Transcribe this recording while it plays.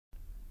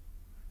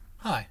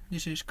Hi,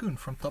 this is Koen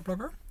from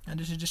TopLogger, and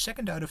this is the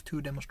second out of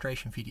 2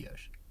 demonstration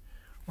videos.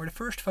 Where the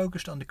first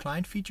focused on the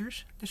client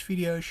features, this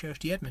video shows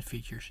the admin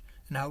features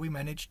and how we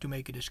managed to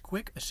make it as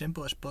quick and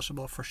simple as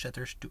possible for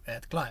setters to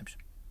add climbs.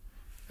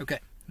 Okay,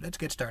 let's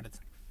get started.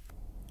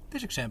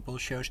 This example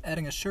shows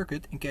adding a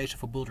circuit in case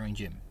of a bouldering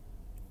gym.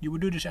 You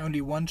would do this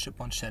only once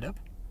upon setup.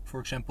 For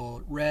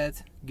example,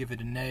 red, give it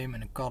a name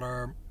and a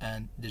color,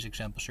 and this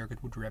example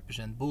circuit would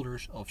represent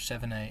boulders of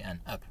 7A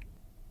and up.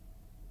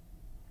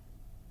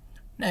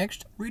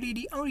 Next, really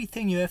the only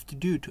thing you have to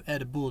do to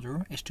add a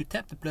boulder is to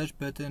tap the plus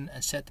button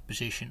and set the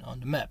position on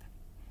the map.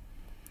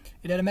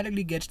 It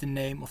automatically gets the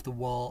name of the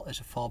wall as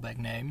a fallback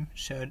name,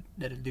 so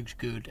that it looks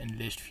good in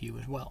list view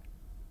as well.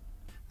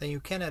 Then you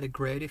can add a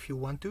grade if you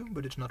want to,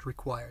 but it's not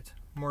required.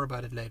 More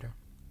about it later.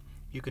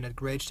 You can add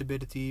grade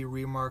stability,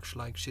 remarks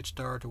like sit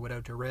start or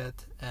without a red,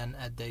 and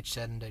add date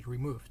set and date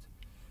removed.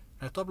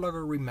 Now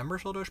TopLogger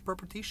remembers all those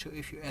properties, so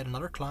if you add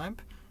another climb,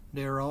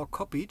 they are all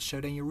copied,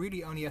 so then you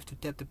really only have to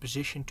tap the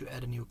position to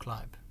add a new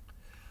climb.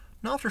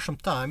 Now after some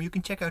time you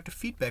can check out the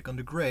feedback on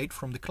the grade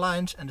from the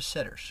clients and the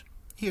setters.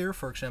 Here,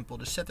 for example,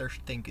 the setters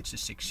think it's a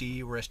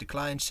 6C, whereas the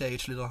clients say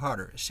it's a little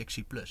harder, a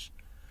 6C+.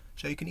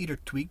 So you can either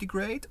tweak the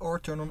grade or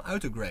turn on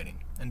auto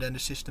grading, and then the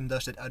system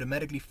does that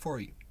automatically for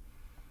you.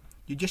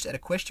 You just add a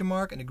question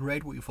mark and the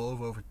grade will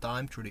evolve over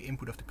time through the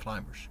input of the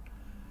climbers.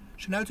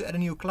 So now to add a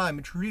new climb,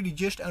 it's really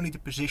just only the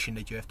position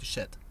that you have to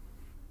set.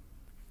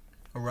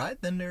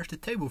 Alright, then there's the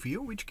table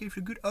view, which gives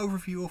a good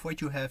overview of what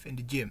you have in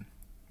the gym.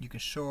 You can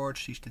sort,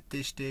 see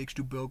statistics,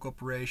 do bulk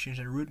operations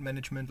and route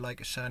management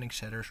like assigning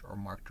setters or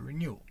mark to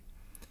renewal.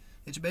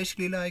 It's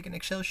basically like an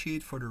Excel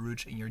sheet for the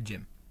routes in your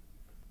gym.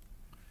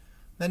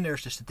 Then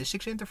there's the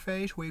statistics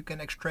interface, where you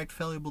can extract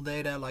valuable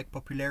data like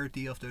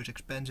popularity of those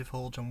expensive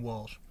holds and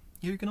walls.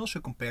 Here you can also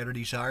compare the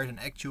desired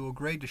and actual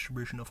grade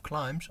distribution of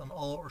climbs on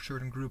all or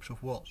certain groups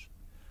of walls.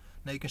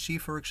 Now you can see,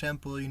 for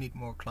example, you need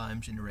more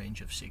climbs in the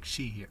range of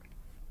 6C here.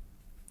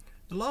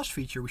 The last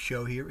feature we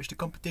show here is the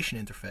competition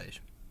interface.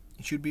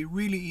 It should be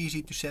really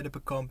easy to set up a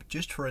comp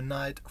just for a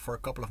night or for a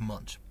couple of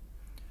months.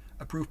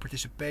 Approve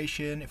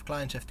participation, if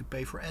clients have to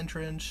pay for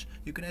entrance,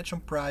 you can add some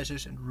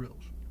prizes and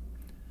rules.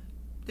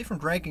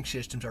 Different ranking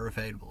systems are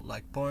available,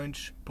 like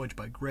points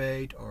by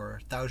grade, or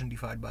 1000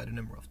 divided by the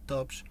number of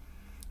tops.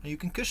 And you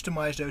can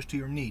customize those to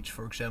your needs,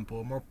 for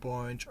example more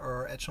points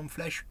or add some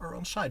flash or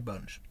on-site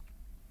bonus.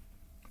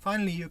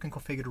 Finally, you can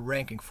configure the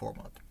ranking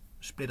format.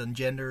 Split on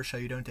gender, so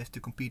you don't have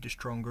to compete with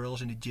strong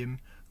girls in the gym,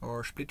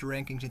 or split the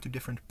rankings into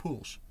different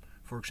pools.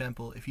 For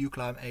example, if you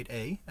climb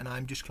 8A and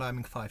I'm just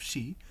climbing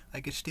 5C,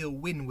 I can still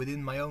win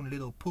within my own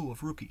little pool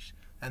of rookies,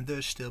 and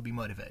thus still be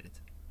motivated.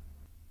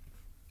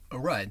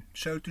 Alright,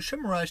 so to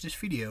summarize this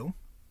video,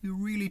 we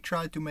really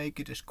tried to make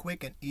it as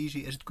quick and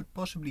easy as it could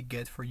possibly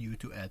get for you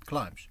to add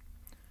climbs.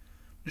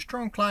 The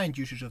strong client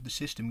usage of the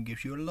system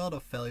gives you a lot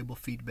of valuable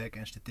feedback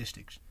and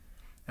statistics.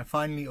 And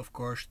finally, of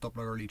course,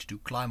 TopLogger leads to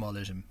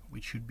climbalism,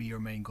 which should be your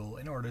main goal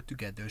in order to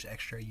get those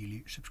extra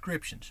yearly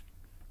subscriptions.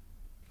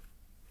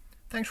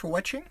 Thanks for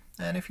watching,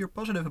 and if you're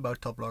positive about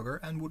TopLogger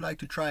and would like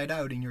to try it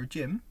out in your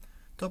gym,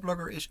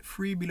 TopLogger is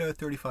free below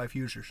 35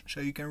 users,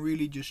 so you can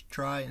really just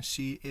try and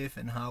see if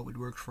and how it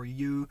works for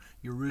you,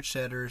 your route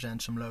setters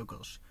and some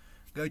locals.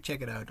 Go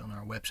check it out on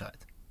our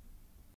website.